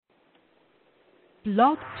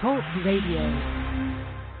Blog Talk Radio.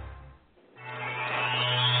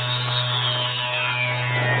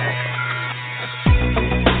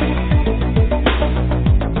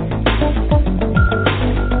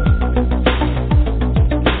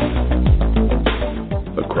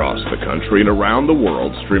 Across the country and around the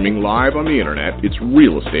world, streaming live on the internet, it's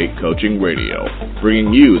Real Estate Coaching Radio,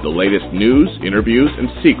 bringing you the latest news, interviews, and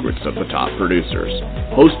secrets of the top producers.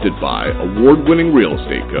 Hosted by award-winning real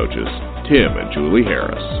estate coaches, Tim and Julie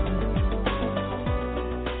Harris.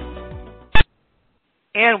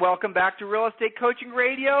 And welcome back to Real Estate Coaching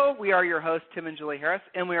Radio. We are your hosts, Tim and Julie Harris,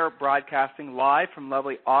 and we are broadcasting live from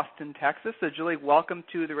lovely Austin, Texas. So, Julie, welcome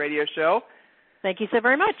to the radio show. Thank you so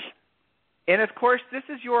very much. And, of course, this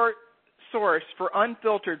is your source for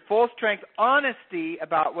unfiltered, full-strength honesty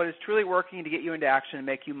about what is truly working to get you into action and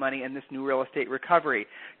make you money in this new real estate recovery.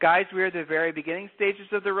 Guys, we're at the very beginning stages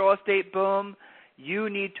of the real estate boom. You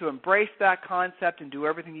need to embrace that concept and do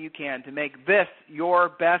everything you can to make this your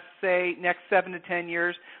best, say, next 7 to 10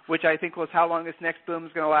 years, which I think was how long this next boom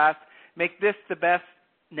is going to last. Make this the best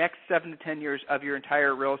next 7 to 10 years of your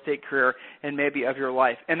entire real estate career and maybe of your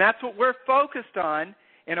life. And that's what we're focused on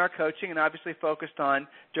in our coaching and obviously focused on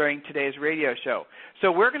during today's radio show.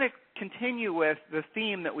 So we're going to continue with the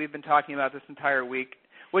theme that we've been talking about this entire week,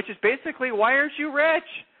 which is basically, why aren't you rich?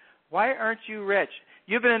 Why aren't you rich?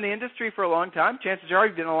 You've been in the industry for a long time. Chances are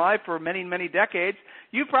you've been alive for many, many decades.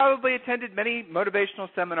 You've probably attended many motivational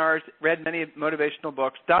seminars, read many motivational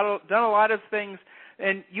books, done a lot of things,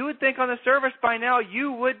 and you would think on the surface by now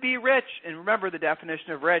you would be rich. And remember, the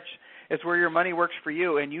definition of rich is where your money works for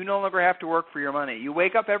you, and you no longer have to work for your money. You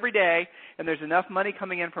wake up every day, and there's enough money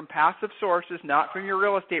coming in from passive sources, not from your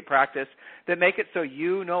real estate practice, that make it so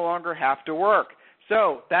you no longer have to work.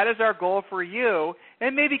 So that is our goal for you,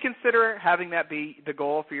 and maybe consider having that be the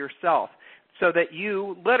goal for yourself so that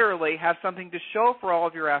you literally have something to show for all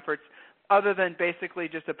of your efforts other than basically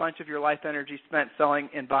just a bunch of your life energy spent selling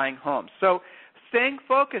and buying homes. So staying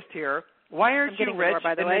focused here, why aren't you rich? More,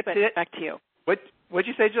 by the way, but back to you. What'd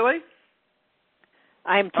you say, Julie?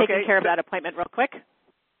 I'm taking care of that appointment real quick.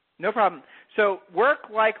 No problem. So work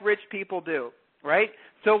like rich people do, right?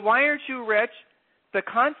 So why aren't you rich? The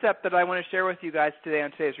concept that I want to share with you guys today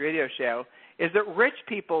on today's radio show is that rich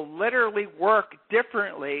people literally work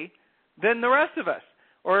differently than the rest of us,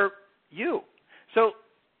 or you. So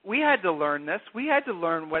we had to learn this. We had to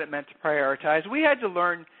learn what it meant to prioritize. We had to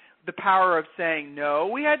learn the power of saying no.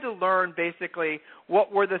 We had to learn basically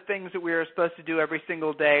what were the things that we were supposed to do every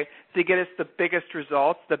single day to get us the biggest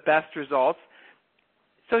results, the best results.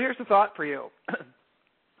 So here's a thought for you.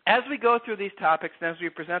 As we go through these topics and as we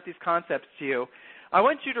present these concepts to you, I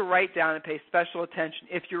want you to write down and pay special attention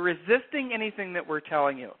if you're resisting anything that we're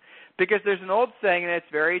telling you. Because there's an old saying, and it's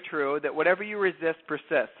very true, that whatever you resist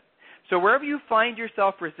persists. So wherever you find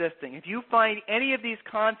yourself resisting, if you find any of these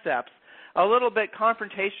concepts a little bit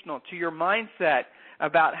confrontational to your mindset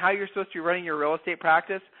about how you're supposed to be running your real estate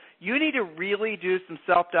practice, you need to really do some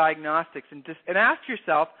self-diagnostics and ask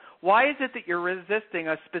yourself, why is it that you're resisting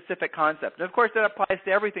a specific concept? And, of course, that applies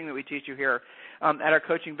to everything that we teach you here at our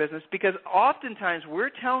coaching business, because oftentimes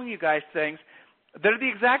we're telling you guys things that are the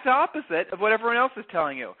exact opposite of what everyone else is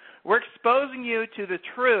telling you. We're exposing you to the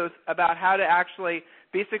truth about how to actually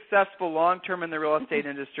be successful long-term in the real estate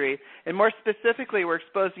industry, and more specifically, we're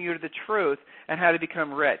exposing you to the truth and how to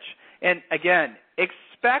become rich. And again,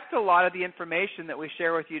 expect a lot of the information that we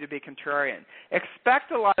share with you to be contrarian.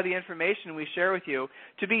 Expect a lot of the information we share with you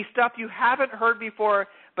to be stuff you haven't heard before,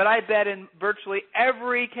 but I bet in virtually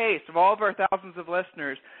every case of all of our thousands of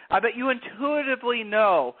listeners, I bet you intuitively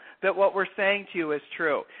know that what we're saying to you is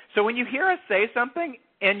true. So when you hear us say something,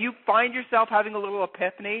 and you find yourself having a little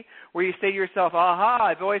epiphany where you say to yourself, aha,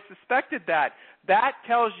 I've always suspected that, that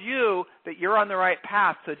tells you that you're on the right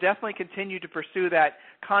path. So definitely continue to pursue that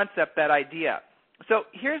concept, that idea. So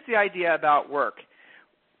here's the idea about work.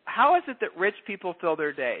 How is it that rich people fill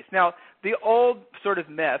their days? Now, the old sort of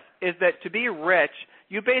myth is that to be rich,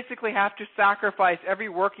 you basically have to sacrifice every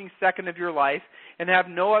working second of your life and have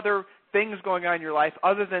no other things going on in your life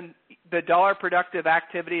other than the dollar-productive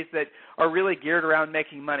activities that are really geared around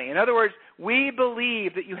making money. In other words, we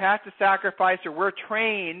believe that you have to sacrifice, or we're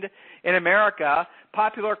trained in America,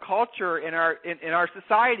 popular culture in our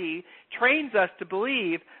society trains us to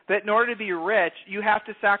believe that in order to be rich, you have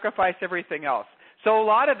to sacrifice everything else. So a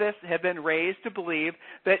lot of us have been raised to believe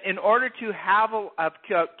that in order to have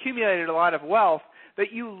accumulated a lot of wealth,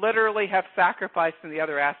 that you literally have sacrificed in the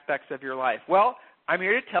other aspects of your life. Well, I'm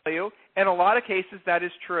here to tell you, in a lot of cases, that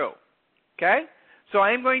is true. Okay? So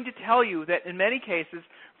I am going to tell you that in many cases,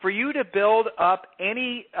 for you to build up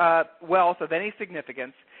any wealth of any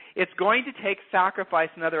significance, It's going to take sacrifice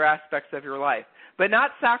in other aspects of your life, but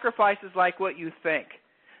not sacrifices like what you think.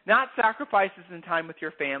 Not sacrifices in time with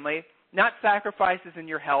your family, not sacrifices in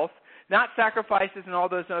your health, not sacrifices in all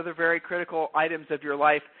those other very critical items of your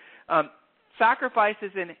life.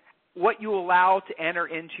 Sacrifices in what you allow to enter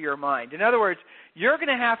into your mind. In other words, you're going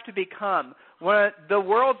to have to become one of the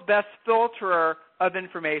world's best filterer of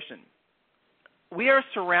information. We are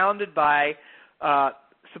surrounded by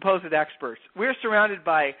supposed experts. We're surrounded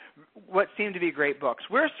by what seem to be great books.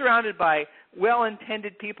 We're surrounded by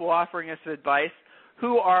well-intended people offering us advice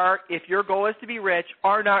who are, if your goal is to be rich,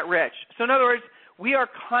 are not rich. So in other words, we are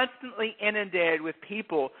constantly inundated with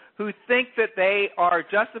people who think that they are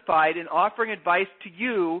justified in offering advice to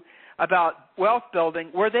you about wealth building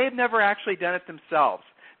where they've never actually done it themselves.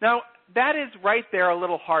 Now, that is right there a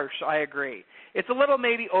little harsh, I agree. It's a little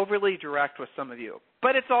maybe overly direct with some of you,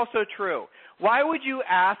 but it's also true. Why would you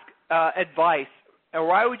ask advice, or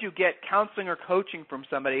why would you get counseling or coaching from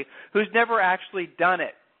somebody who's never actually done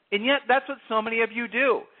it? And yet that's what so many of you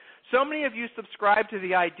do. So many of you subscribe to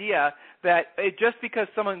the idea that just because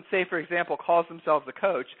someone, say, for example, calls themselves a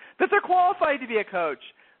coach, that they're qualified to be a coach.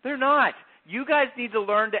 They're not. You guys need to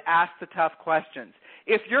learn to ask the tough questions.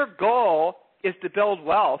 If your goal is to build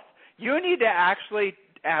wealth, you need to actually,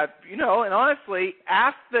 and honestly,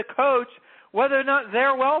 ask the coach whether or not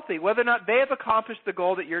they're wealthy, whether or not they have accomplished the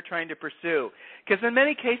goal that you're trying to pursue. Because in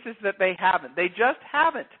many cases that they haven't. They just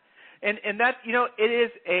haven't. And that, it is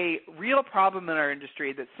a real problem in our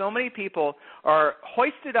industry that so many people are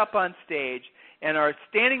hoisted up on stage and are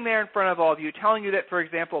standing there in front of all of you telling you that, for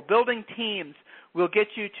example, building teams will get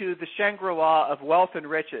you to the Shangri-La of wealth and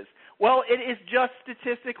riches. Well, it is just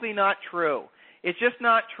statistically not true. It's just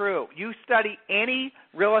not true. You study any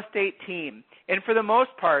real estate team, and for the most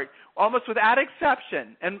part, almost without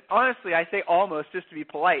exception, and honestly, I say almost just to be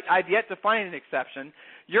polite, I've yet to find an exception,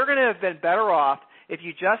 you're going to have been better off if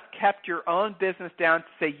you just kept your own business down to,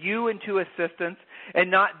 say, you and two assistants and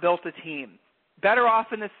not built a team. Better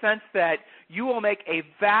off in the sense that you will make a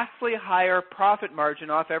vastly higher profit margin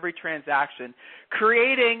off every transaction,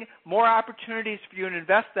 creating more opportunities for you to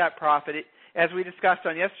invest that profit, as we discussed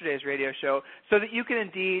on yesterday's radio show, so that you can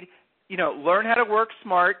indeed, learn how to work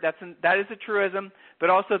smart. That is a truism, but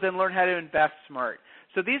also then learn how to invest smart.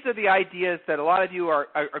 So these are the ideas that a lot of you are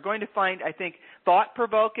going to find, I think,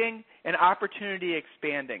 thought-provoking and opportunity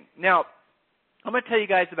expanding. Now, I'm going to tell you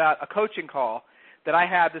guys about a coaching call that I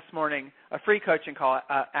had this morning, a free coaching call,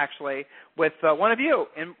 actually, with one of you.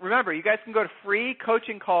 And remember, you guys can go to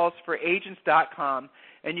freecoachingcallsforagents.com,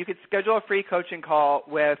 and you can schedule a free coaching call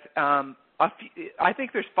with I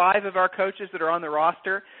think there's 5 of our coaches that are on the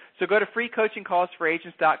roster. So go to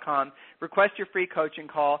freecoachingcallsforagents.com, request your free coaching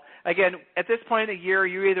call. Again, at this point in the year,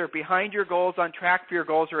 you're either behind your goals, on track for your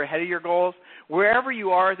goals, or ahead of your goals. Wherever you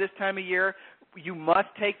are this time of year, you must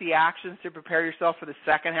take the actions to prepare yourself for the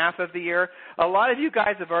second half of the year. A lot of you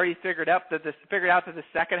guys have already figured out that the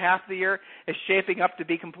second half of the year is shaping up to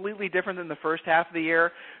be completely different than the first half of the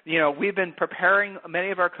year. We've been preparing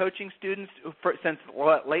many of our coaching students since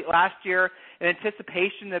late last year in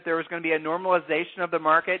anticipation that there was going to be a normalization of the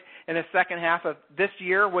market in the second half of this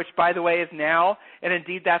year, which, by the way, is now, and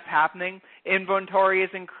indeed that's happening. Inventory is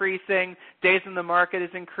increasing. Days in the market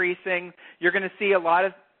is increasing. You're going to see a lot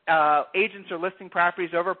of agents are listing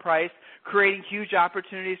properties overpriced, creating huge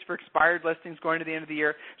opportunities for expired listings going to the end of the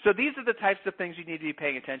year. So these are the types of things you need to be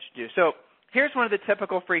paying attention to. So here's one of the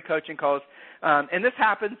typical free coaching calls. And this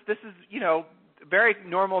happens. This is, very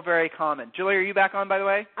normal, very common. Julie, are you back on, by the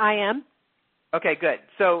way? I am. Okay, good.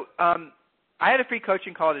 So I had a free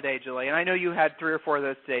coaching call today, Julie, and I know you had 3 or 4 of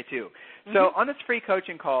those today too. Mm-hmm. So on this free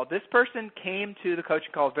coaching call, this person came to the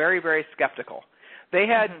coaching call very, very skeptical. They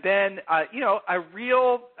had been, a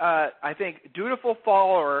real, I think, dutiful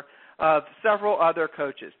follower of several other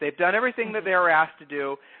coaches. They've done everything that they were asked to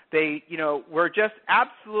do. They, were just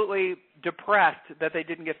absolutely depressed that they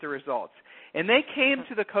didn't get the results. And they came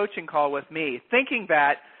to the coaching call with me thinking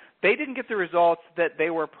that they didn't get the results that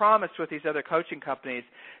they were promised with these other coaching companies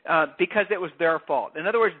because it was their fault. In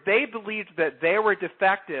other words, they believed that they were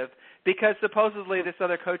defective because supposedly this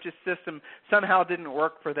other coach's system somehow didn't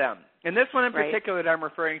work for them. And this one in particular that I'm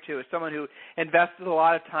referring to is someone who invested a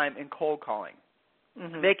lot of time in cold calling.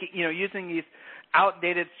 Mm-hmm. They, using these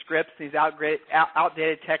outdated scripts, these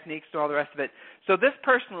outdated techniques and all the rest of it. So this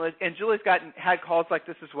person, and Julie's had calls like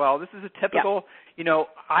this as well. This is a typical,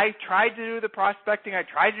 I tried to do the prospecting, I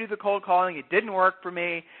tried to do the cold calling, it didn't work for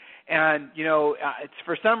me. And, it's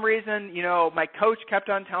for some reason, my coach kept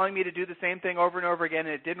on telling me to do the same thing over and over again,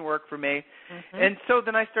 and it didn't work for me. Mm-hmm. And so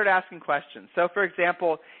then I started asking questions. So, for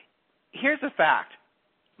example, here's a fact.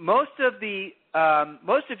 Most of the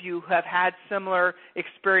most of you have had similar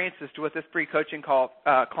experiences to what this free coaching call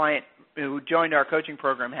client who joined our coaching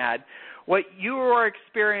program had. What you are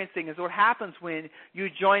experiencing is what happens when you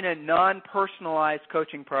join a non-personalized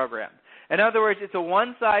coaching program. In other words, it's a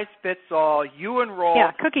one-size-fits-all. You enroll,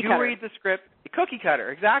 cookie you cutter. read the script. Cookie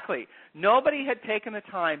cutter, exactly. Nobody had taken the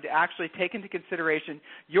time to actually take into consideration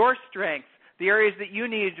your strengths, the areas that you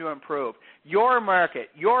needed to improve, your market,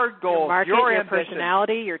 your goals, your ambition.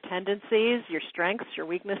 Personality, your tendencies, your strengths, your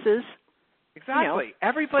weaknesses. Exactly.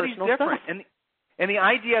 Everybody's different. And the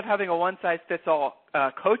idea of having a one-size-fits-all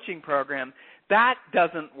coaching program, that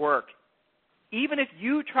doesn't work. Even if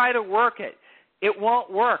you try to work it, it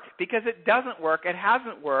won't work because it doesn't work. It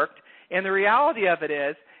hasn't worked. And the reality of it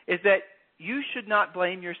is that you should not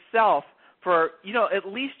blame yourself for, at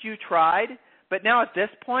least you tried. But now at this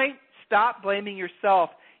point, stop blaming yourself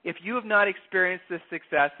if you have not experienced this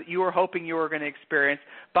success that you were hoping you were going to experience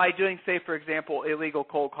by doing, say, for example, illegal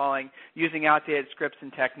cold calling, using outdated scripts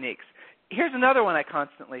and techniques. Here's another one I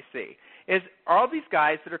constantly see, is all these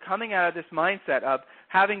guys that are coming out of this mindset of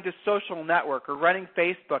having to social network or running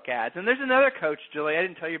Facebook ads. And there's another coach, Julie, I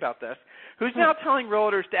didn't tell you about this, who's now telling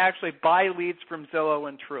realtors to actually buy leads from Zillow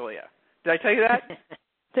and Trulia. Did I tell you that?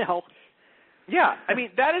 No. Yeah, I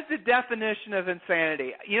mean, that is the definition of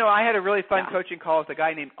insanity. I had a really fun coaching call with a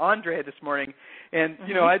guy named Andre this morning, and,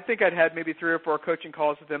 I think I'd had maybe 3 or 4 coaching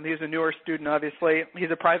calls with him. He's a newer student, obviously.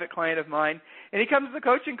 He's a private client of mine. And he comes to the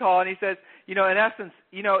coaching call, and he says, in essence,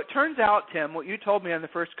 it turns out, Tim, what you told me on the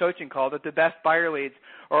first coaching call, that the best buyer leads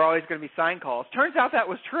are always going to be sign calls. Turns out that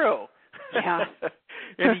was true. Yeah.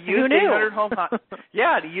 And he used 800 home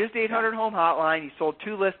he used the 800 home hotline. He sold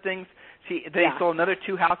 2 listings. They sold another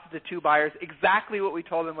 2 houses to 2 buyers, exactly what we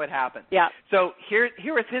told them would happen. Yeah. So here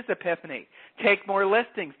was his epiphany. Take more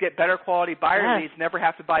listings, get better quality buyer leads, never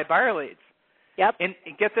have to buy buyer leads. Yep. And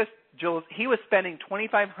get this, Jules, he was spending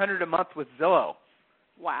 $2,500 a month with Zillow.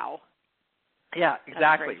 Wow. Yeah,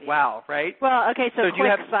 exactly. Wow, right? Well, okay, so quick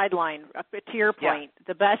have sideline. To your point,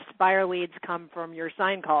 the best buyer leads come from your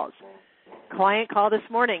sign calls. Client call this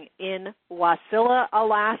morning in Wasilla,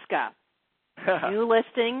 Alaska. New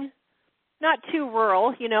listing. Not too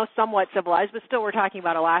rural, somewhat civilized, but still we're talking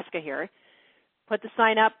about Alaska here. Put the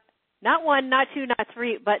sign up, not 1, not 2, not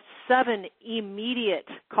 3, but 7 immediate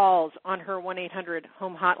calls on her 1-800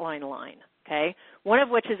 home hotline line, okay? One of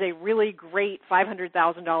which is a really great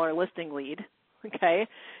 $500,000 listing lead, okay?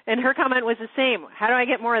 And her comment was the same. How do I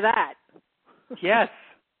get more of that? Yes.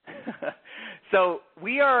 So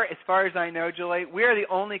we are, as far as I know, Julie, we are the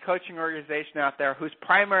only coaching organization out there whose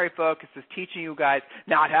primary focus is teaching you guys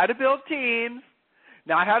not how to build teams,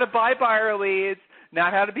 not how to buy buyer leads,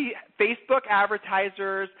 not how to be Facebook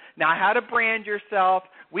advertisers, not how to brand yourself.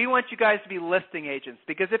 We want you guys to be listing agents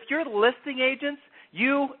because if you're listing agents,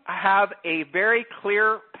 you have a very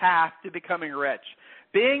clear path to becoming rich.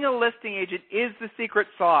 Being a listing agent is the secret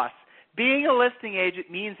sauce. Being a listing agent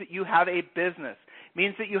means that you have a business.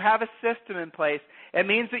 Means that you have a system in place. It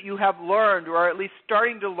means that you have learned or at least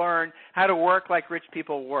starting to learn how to work like rich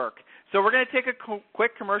people work. So we're going to take a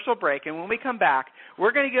quick commercial break, and when we come back,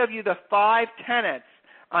 we're going to give you the 5 tenets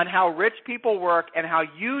on how rich people work and how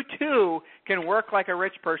you, too, can work like a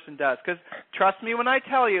rich person does. Because trust me when I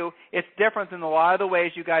tell you, it's different than a lot of the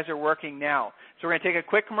ways you guys are working now. So we're going to take a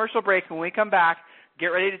quick commercial break, and when we come back, get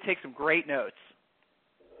ready to take some great notes.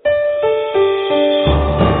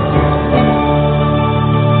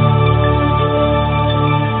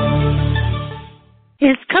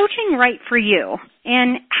 Is coaching right for you?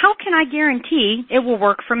 And how can I guarantee it will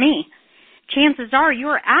work for me? Chances are you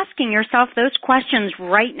are asking yourself those questions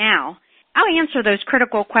right now. I'll answer those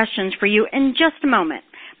critical questions for you in just a moment.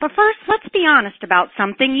 But first, let's be honest about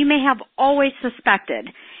something you may have always suspected.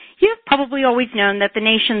 You've probably always known that the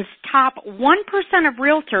nation's top 1% of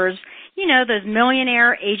realtors, those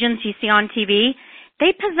millionaire agents you see on TV,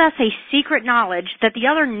 they possess a secret knowledge that the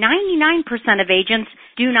other 99% of agents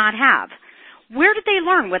do not have. Where did they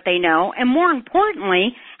learn what they know? And more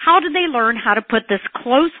importantly, how did they learn how to put this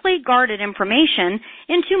closely guarded information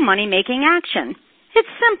into money-making action? It's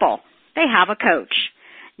simple. They have a coach.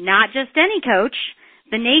 Not just any coach.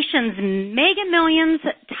 The nation's mega millions,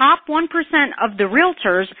 top 1% of the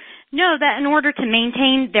realtors know that in order to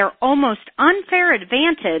maintain their almost unfair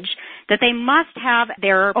advantage, that they must have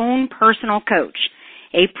their own personal coach.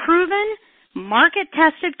 A proven,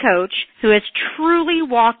 market-tested coach who has truly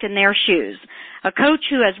walked in their shoes. A coach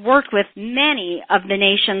who has worked with many of the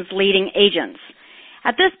nation's leading agents.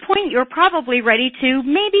 At this point, you're probably ready to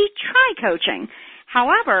maybe try coaching.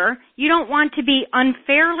 However, you don't want to be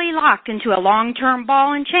unfairly locked into a long-term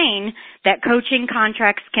ball and chain that coaching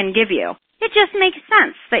contracts can give you. It just makes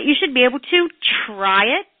sense that you should be able to try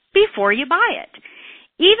it before you buy it.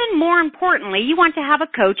 Even more importantly, you want to have a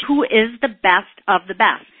coach who is the best of the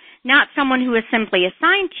best, not someone who is simply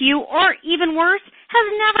assigned to you or, even worse,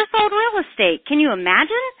 has never sold real estate. Can you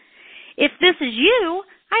imagine? If this is you,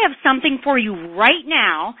 I have something for you right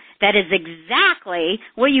now that is exactly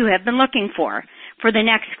what you have been looking for. For the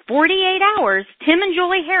next 48 hours, Tim and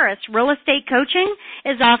Julie Harris Real Estate Coaching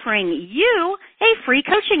is offering you a free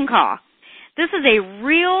coaching call. This is a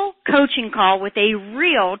real coaching call with a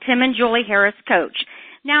real Tim and Julie Harris coach.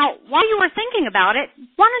 Now, while you are thinking about it,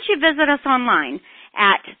 why don't you visit us online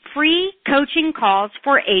at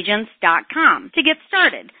freecoachingcallsforagents.com to get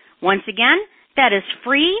started. Once again, that is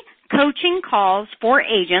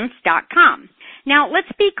freecoachingcallsforagents.com. Now,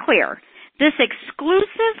 let's be clear. This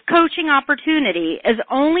exclusive coaching opportunity is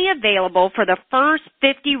only available for the first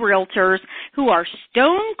 50 realtors who are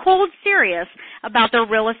stone cold serious about their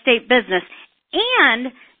real estate business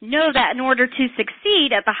and know that in order to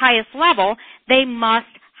succeed at the highest level, they must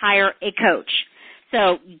hire a coach.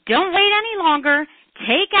 So don't wait any longer.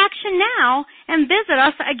 Take action now and visit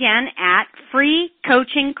us again at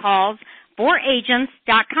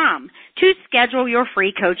freecoachingcallsforagents.com to schedule your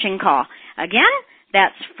free coaching call. Again,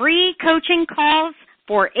 that's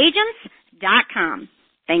freecoachingcallsforagents.com.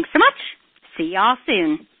 Thanks so much. See y'all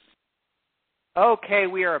soon. Okay,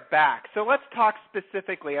 we are back. So let's talk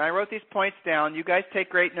specifically. I wrote these points down. You guys take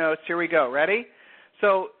great notes. Here we go. Ready?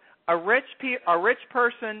 So a rich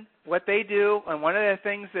person, what they do, and one of the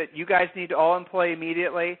things that you guys need to all employ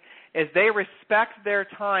immediately, is they respect their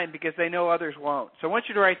time because they know others won't. So I want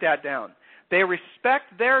you to write that down. They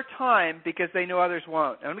respect their time because they know others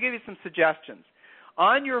won't. And I'm going to give you some suggestions.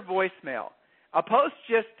 On your voicemail, opposed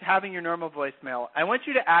to just having your normal voicemail, I want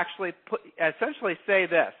you to actually essentially say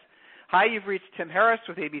this. Hi, you've reached Tim Harris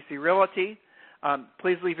with ABC Realty.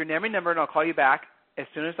 Please leave your name and number, and I'll call you back as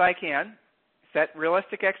soon as I can. Set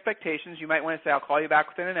realistic expectations. You might want to say, I'll call you back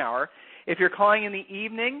within an hour. If you're calling in the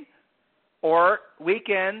evening or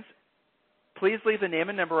weekends, please leave the name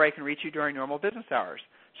and number where I can reach you during normal business hours.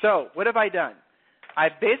 So what have I done?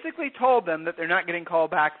 I've basically told them that they're not getting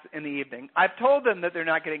callbacks in the evening. I've told them that they're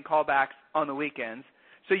not getting callbacks on the weekends.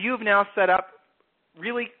 So you've now set up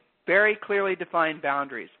really very clearly defined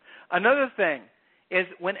boundaries. Another thing is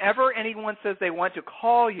whenever anyone says they want to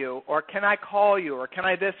call you, or can I call you, or can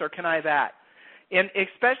I this, or can I that, and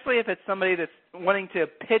especially if it's somebody that's wanting to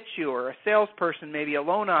pitch you, or a salesperson, maybe a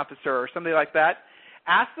loan officer or somebody like that,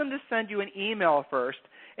 ask them to send you an email first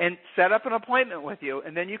and set up an appointment with you,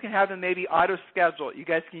 and then you can have them maybe auto-schedule it. You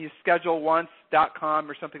guys can use scheduleonce.com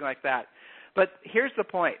or something like that. But here's the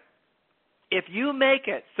point. If you make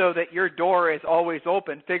it so that your door is always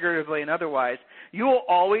open, figuratively and otherwise, you will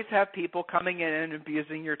always have people coming in and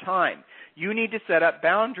abusing your time. You need to set up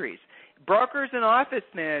boundaries. Brokers and office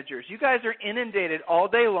managers, you guys are inundated all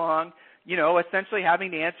day long, essentially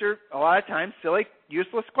having to answer a lot of times silly,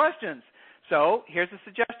 useless questions. So here's a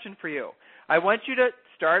suggestion for you. I want you to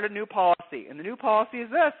start a new policy, and the new policy is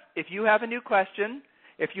this. If you have a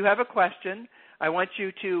question, I want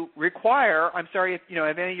you to require,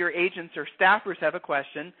 if any of your agents or staffers have a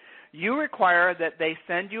question, you require that they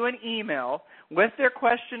send you an email with their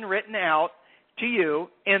question written out to you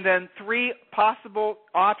and then 3 possible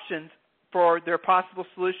options for their possible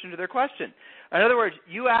solution to their question. In other words,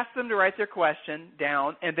 you ask them to write their question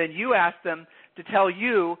down, and then you ask them to tell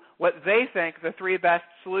you what they think the 3 best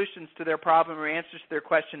solutions to their problem or answers to their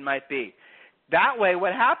question might be. That way,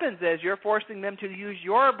 what happens is you're forcing them to use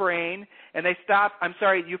your brain, and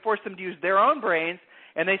you force them to use their own brains,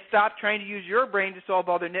 and they stop trying to use your brain to solve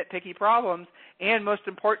all their nitpicky problems, and most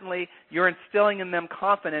importantly, you're instilling in them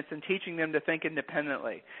confidence and teaching them to think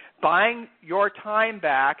independently. Buying your time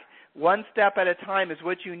back one step at a time is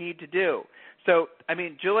what you need to do. So,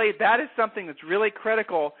 Julie, that is something that's really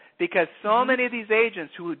critical because so many of these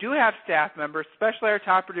agents who do have staff members, especially our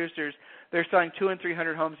top producers, they're selling 200 and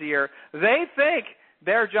 300 homes a year. They think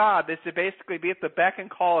their job is to basically be at the beck and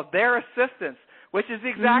call of their assistants, which is the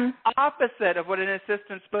exact opposite of what an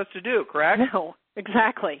assistant's supposed to do, correct? No,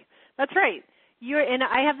 exactly. That's right. And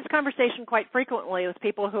I have this conversation quite frequently with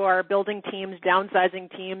people who are building teams, downsizing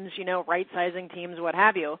teams, right-sizing teams, what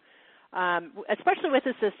have you, especially with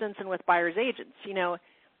assistants and with buyer's agents.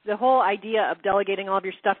 The whole idea of delegating all of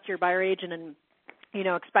your stuff to your buyer agent and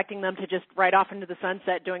expecting them to just ride off into the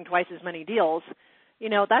sunset doing twice as many deals,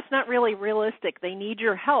 that's not really realistic. They need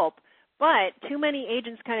your help, but too many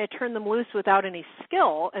agents kind of turn them loose without any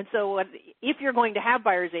skill. And so if you're going to have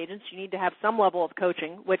buyer's agents, you need to have some level of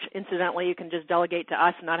coaching, which incidentally you can just delegate to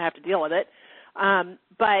us and not have to deal with it.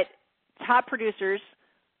 But top producers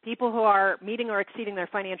people who are meeting or exceeding their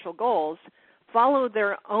financial goals follow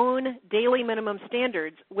their own daily minimum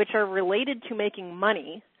standards, which are related to making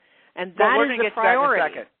money, and that is the priority. That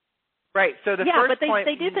in a second. Right. So the first but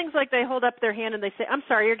they do things like they hold up their hand and they say, "I'm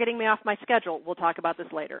sorry, you're getting me off my schedule. We'll talk about this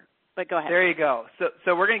later." But go ahead. There you go.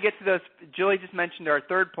 So we're going to get to those. Julie just mentioned our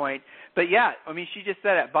third point. But, yeah, I mean, she just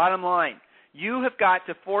said it. Bottom line, you have got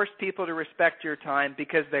to force people to respect your time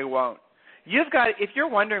because they won't. You've got, if you're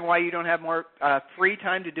wondering why you don't have more free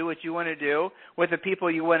time to do what you want to do with the people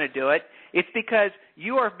you want to do it, it's because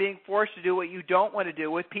you are being forced to do what you don't want to do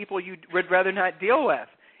with people you would rather not deal with.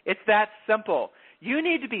 It's that simple. You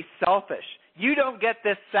need to be selfish. You don't get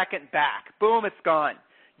this second back. Boom, it's gone.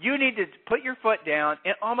 You need to put your foot down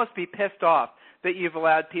and almost be pissed off that you've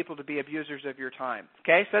allowed people to be abusers of your time.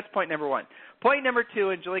 Okay, so that's point number one. Point number two,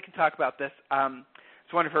 and Julie can talk about this.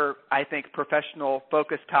 It's one of her, I think, professional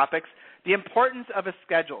focus topics, the importance of a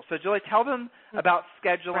schedule. So, Julie, tell them about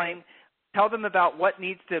scheduling. Right. Tell them about what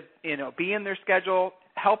needs to, be in their schedule.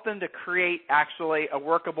 Help them to create actually a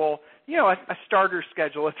workable, a starter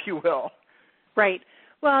schedule, if you will. Right.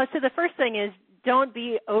 Well, so the first thing is don't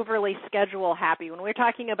be overly schedule happy. When we're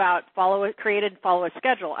talking about create and follow a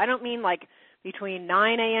schedule, I don't mean like between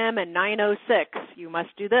 9 a.m. and 9:06, you must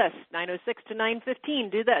do this. 9:06 to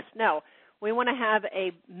 9:15, do this. No. We want to have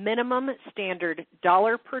a minimum standard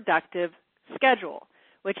dollar productive schedule,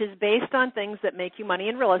 which is based on things that make you money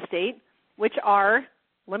in real estate, which are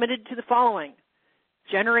limited to the following: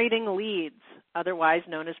 generating leads, otherwise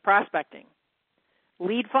known as prospecting,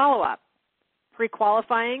 lead follow-up,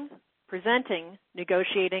 pre-qualifying, presenting,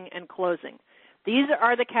 negotiating, and closing. These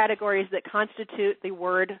are the categories that constitute the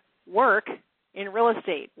word work in real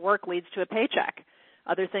estate. Work leads to a paycheck.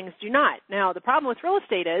 Other things do not. Now, the problem with real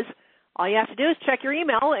estate is all you have to do is check your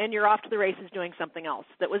email and you're off to the races doing something else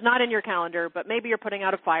that was not in your calendar, but maybe you're putting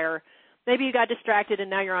out a fire. Maybe you got distracted and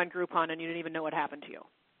now you're on Groupon and you didn't even know what happened to you.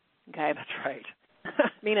 Okay? That's right. I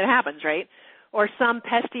mean, it happens, right? Or some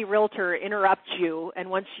pesky realtor interrupts you and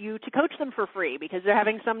wants you to coach them for free because they're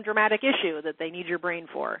having some dramatic issue that they need your brain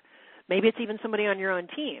for. Maybe it's even somebody on your own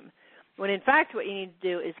team. When in fact what you need to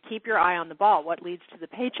do is keep your eye on the ball, what leads to the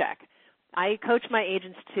paycheck. I coach my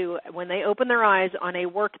agents to, when they open their eyes on a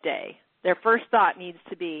work day, their first thought needs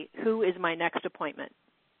to be, who is my next appointment?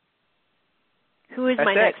 Who is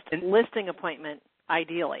my next listing appointment,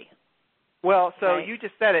 ideally? Well, so right. You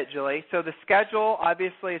just said it, Julie. So the schedule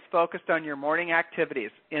obviously is focused on your morning activities.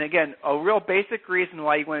 And again, a real basic reason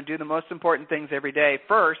why you want to do the most important things every day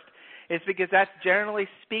first is because that's generally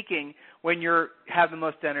speaking when you have the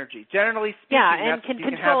most energy. Generally speaking, yeah, and can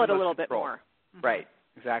control it a little bit more. Mm-hmm. Right,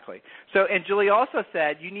 exactly. So, and Julie also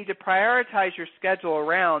said you need to prioritize your schedule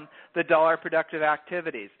around the dollar productive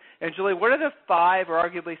activities. And Julie, what are the 5 or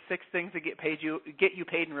arguably 6 things that get you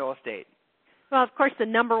paid in real estate? Well, of course, the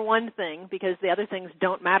number one thing, because the other things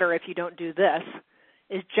don't matter if you don't do this,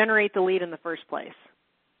 is generate the lead in the first place.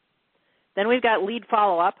 Then we've got lead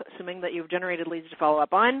follow-up, assuming that you've generated leads to follow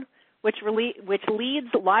up on, which leads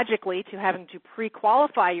logically to having to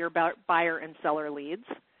pre-qualify your buyer and seller leads.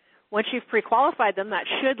 Once you've pre-qualified them, that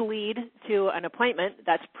should lead to an appointment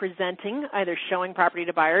that's presenting, either showing property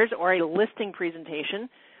to buyers or a listing presentation,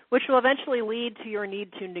 which will eventually lead to your need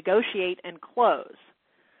to negotiate and close.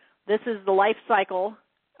 This is the life cycle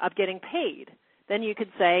of getting paid. Then you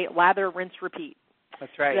could say lather, rinse, repeat.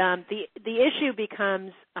 That's right. The issue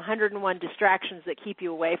becomes 101 distractions that keep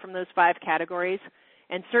you away from those 5 categories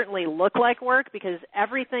and certainly look like work, because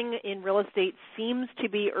everything in real estate seems to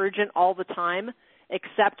be urgent all the time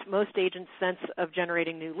except most agents' sense of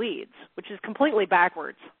generating new leads, which is completely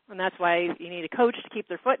backwards. And that's why you need a coach to keep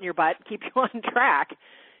their foot in your butt, keep you on track,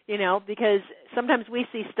 because sometimes we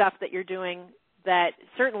see stuff that you're doing that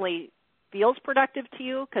certainly feels productive to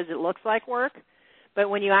you because it looks like work. But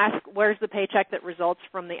when you ask, where's the paycheck that results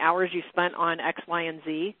from the hours you spent on X, Y, and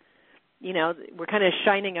Z, we're kind of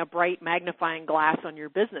shining a bright magnifying glass on your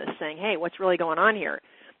business saying, hey, what's really going on here?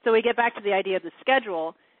 So we get back to the idea of the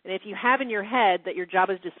schedule. And if you have in your head that your job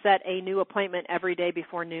is to set a new appointment every day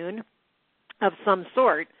before noon of some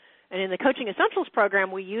sort, and in the Coaching Essentials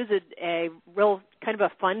program, we use a real kind of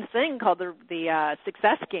a fun thing called the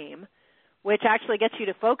success game, which actually gets you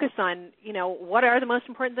to focus on, what are the most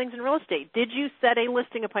important things in real estate? Did you set a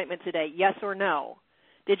listing appointment today, yes or no?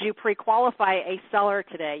 Did you pre-qualify a seller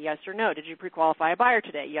today, yes or no? Did you pre-qualify a buyer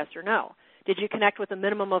today, yes or no? Did you connect with a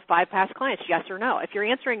minimum of 5 past clients, yes or no? If you're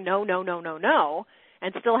answering no, no, no, no, no,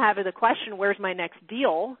 and still have the question, where's my next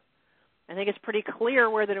deal, I think it's pretty clear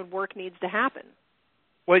where the work needs to happen.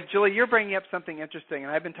 Well, Julie, you're bringing up something interesting,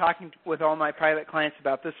 and I've been talking with all my private clients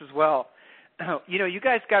about this as well. You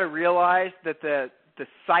guys got to realize that the the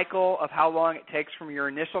cycle of how long it takes from your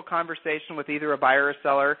initial conversation with either a buyer or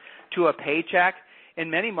seller to a paycheck. In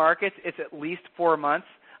many markets, it's at least 4 months.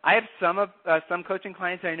 I have some coaching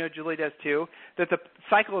clients, and I know Julie does too, that the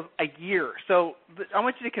cycle is a year. So I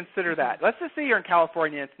want you to consider that. Let's just say you're in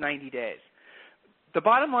California and it's 90 days. The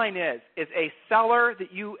bottom line is a seller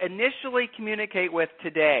that you initially communicate with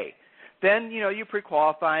today. Then, you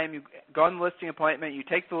pre-qualify them, you go on the listing appointment, you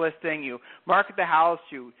take the listing, you market the house,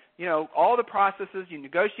 all the processes, you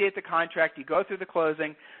negotiate the contract, you go through the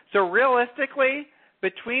closing. So realistically,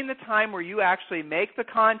 between the time where you actually make the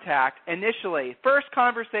contact initially, first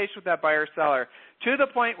conversation with that buyer or seller, to the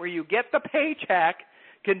point where you get the paycheck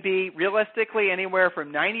can be realistically anywhere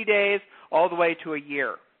from 90 days all the way to a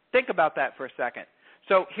year. Think about that for a second.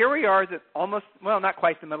 So here we are at not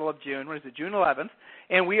quite the middle of June. What is it, June 11th?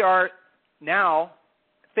 And we are now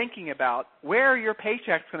thinking about where your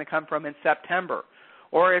paycheck's going to come from in September.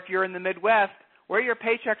 Or if you're in the Midwest, where your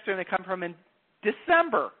paycheck's going to come from in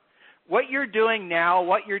December. What you're doing now,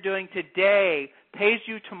 what you're doing today, pays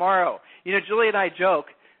you tomorrow. Julie and I joke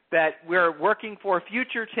that we're working for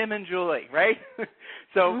future Tim and Julie, right?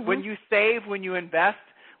 So when you save, when you invest,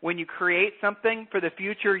 when you create something for the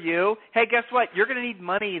future you, hey, guess what? You're going to need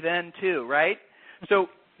money then too, right? So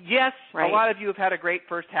yes, right. A lot of you have had a great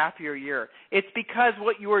first half of your year. It's because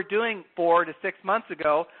what you were doing 4 to 6 months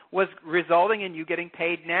ago was resulting in you getting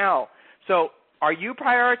paid now. So are you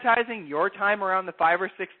prioritizing your time around the 5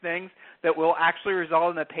 or 6 things that will actually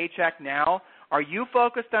result in a paycheck now? Are you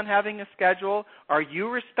focused on having a schedule? Are you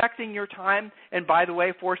respecting your time and, by the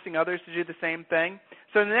way, forcing others to do the same thing?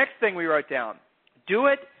 So the next thing we wrote down, do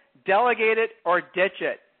it, delegate it, or ditch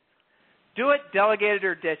it. Do it, delegate it,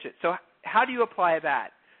 or ditch it. So how do you apply that?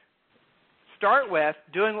 Start with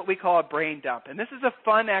doing what we call a brain dump. And this is a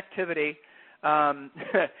fun activity. I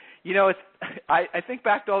think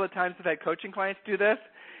back to all the times I've had coaching clients do this,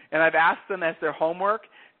 and I've asked them as their homework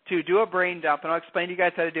to do a brain dump, and I'll explain to you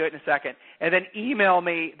guys how to do it in a second, and then email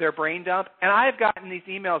me their brain dump. And I've gotten these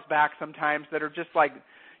emails back sometimes that are just like,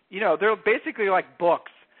 they're basically like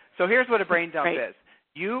books. So here's what a brain dump is.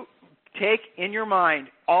 You take in your mind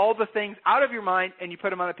all the things out of your mind, and you put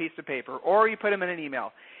them on a piece of paper, or you put them in an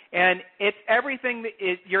email. And it's everything that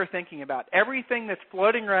you're thinking about, everything that's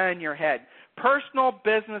floating around in your head, personal,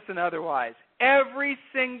 business, and otherwise. Every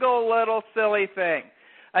single little silly thing.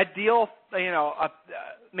 A deal,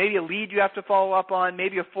 maybe a lead you have to follow up on,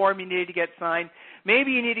 maybe a form you need to get signed,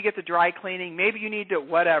 maybe you need to get the dry cleaning, maybe you need to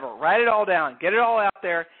whatever. Write it all down. Get it all out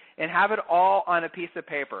there and have it all on a piece of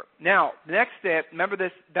paper. Now, the next step, remember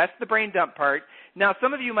this, that's the brain dump part. Now,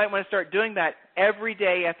 some of you might want to start doing that every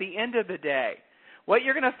day at the end of the day. What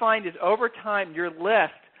you're going to find is over time, your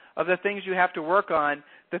list of the things you have to work on,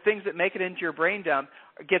 the things that make it into your brain dump,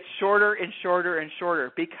 gets shorter and shorter and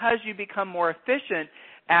shorter because you become more efficient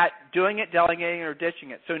at doing it, delegating it, or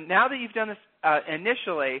ditching it. So now that you've done this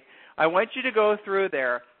initially, I want you to go through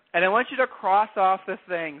there, and I want you to cross off the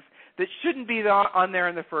things that shouldn't be on there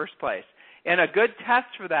in the first place. And a good test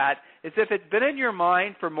for that is if it's been in your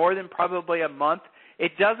mind for more than probably a month,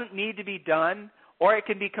 it doesn't need to be done, or it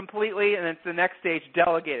can be completely, and it's the next stage,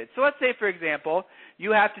 delegated. So let's say, for example,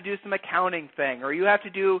 you have to do some accounting thing, or you have to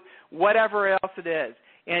do whatever else it is,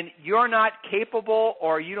 and you're not capable,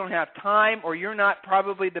 or you don't have time, or you're not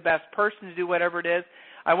probably the best person to do whatever it is.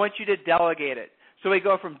 I want you to delegate it. So we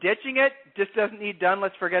go from ditching it, just doesn't need done,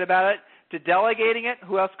 let's forget about it, to delegating it.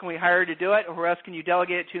 Who else can we hire to do it, or who else can you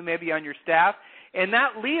delegate it to, maybe on your staff? And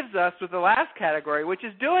that leaves us with the last category, which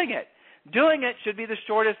is doing it. Doing it should be the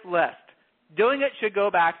shortest list. Doing it should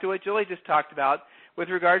go back to what Julie just talked about with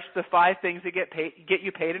regards to the 5 things that get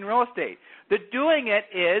you paid in real estate. The doing it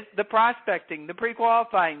is the prospecting, the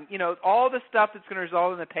pre-qualifying, all the stuff that's going to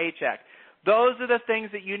result in the paycheck. Those are the things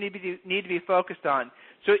that you need to be focused on.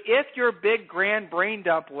 So if your big grand brain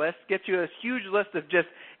dump list gets you a huge list of just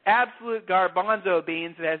absolute garbanzo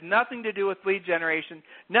beans that has nothing to do with lead generation,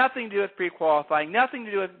 nothing to do with pre-qualifying, nothing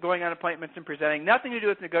to do with going on appointments and presenting, nothing to do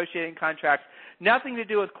with negotiating contracts, nothing to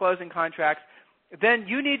do with closing contracts, then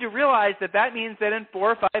you need to realize that means that in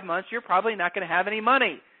 4 or 5 months you're probably not going to have any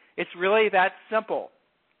money. It's really that simple.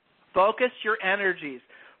 Focus your energies.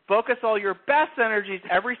 Focus all your best energies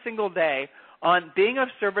every single day on being of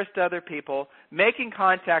service to other people, making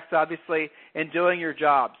contacts, obviously, and doing your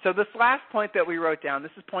job. So this last point that we wrote down,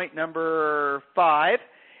 this is point number 5,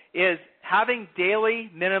 is having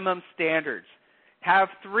daily minimum standards. Have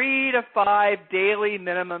 3 to 5 daily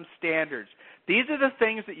minimum standards. These are the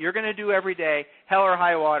things that you're going to do every day, hell or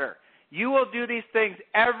high water. You will do these things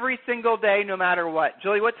every single day no matter what.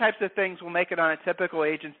 Julie, what types of things will make it on a typical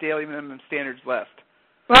agent's daily minimum standards list?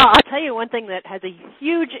 Well, I'll tell you one thing that has a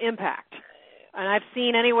huge impact And I've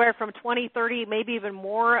seen anywhere from 20, 30, maybe even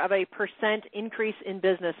more of a % increase in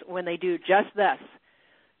business when they do just this.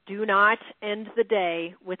 Do not end the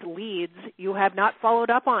day with leads you have not followed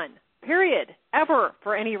up on, period, ever,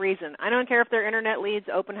 for any reason. I don't care if they're internet leads,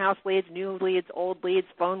 open house leads, new leads, old leads,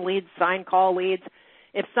 phone leads, sign call leads.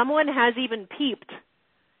 If someone has even peeped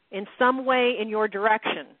in some way in your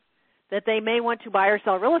direction that they may want to buy or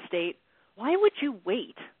sell real estate, why would you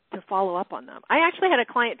wait to follow up on them? I actually had a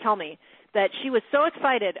client tell me that she was so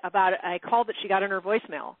excited about a call that she got in her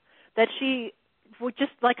voicemail that she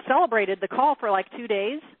just celebrated the call for 2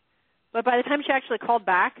 days, but by the time she actually called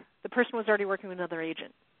back, the person was already working with another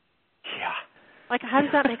agent. Yeah. How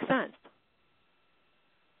does that make sense?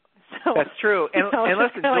 So, that's true. And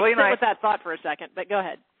listen, Julie and I... with that thought for a second, but go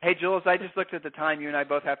ahead. Hey, Jules, I just looked at the time. You and I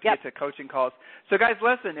both have to get to coaching calls. So, guys,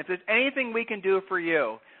 listen, if there's anything we can do for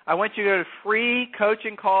you, I want you to go to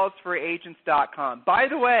freecoachingcallsforagents.com. By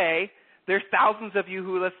the way, there's thousands of you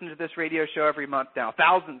who listen to this radio show every month now.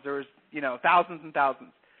 Thousands. There's, thousands and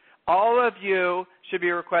thousands. All of you should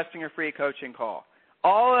be requesting a free coaching call.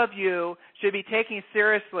 All of you should be taking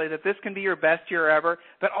seriously that this can be your best year ever,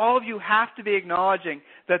 but all of you have to be acknowledging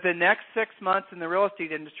that the next 6 months in the real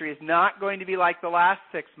estate industry is not going to be like the last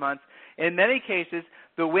 6 months. In many cases,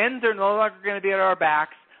 the winds are no longer going to be at our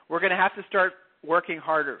backs. We're going to have to start working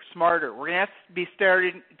harder, smarter. We're going to have to be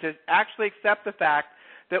starting to actually accept the fact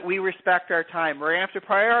that we respect our time. We're going to have to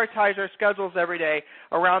prioritize our schedules every day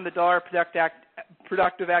around the dollar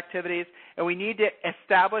productive activities, and we need to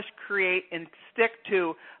establish, create, and stick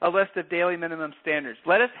to a list of daily minimum standards.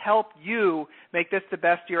 Let us help you make this the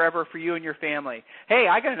best year ever for you and your family. Hey,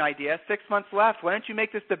 I got an idea. 6 months left. Why don't you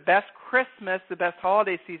make this the best Christmas, the best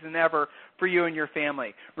holiday season ever for you and your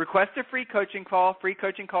family? Request a free coaching call,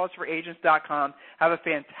 freecoachingcallsforagents.com. Have a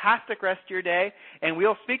fantastic rest of your day, and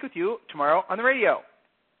we'll speak with you tomorrow on the radio.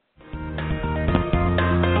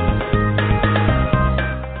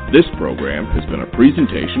 This program has been a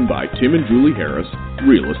presentation by Tim and Julie Harris,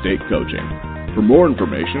 Real Estate Coaching. For more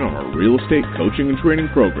information on our real estate coaching and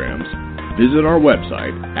training programs, visit our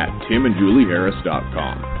website at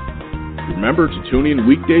timandjulieharris.com. Remember to tune in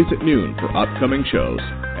weekdays at noon for upcoming shows,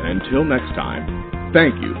 and until next time,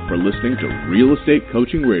 thank you for listening to Real Estate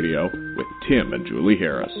Coaching Radio with Tim and Julie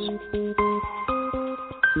Harris.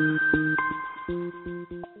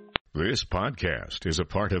 This podcast is a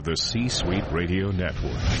part of the C-Suite Radio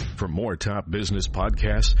Network. For more top business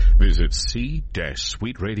podcasts, visit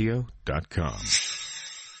c-suiteradio.com.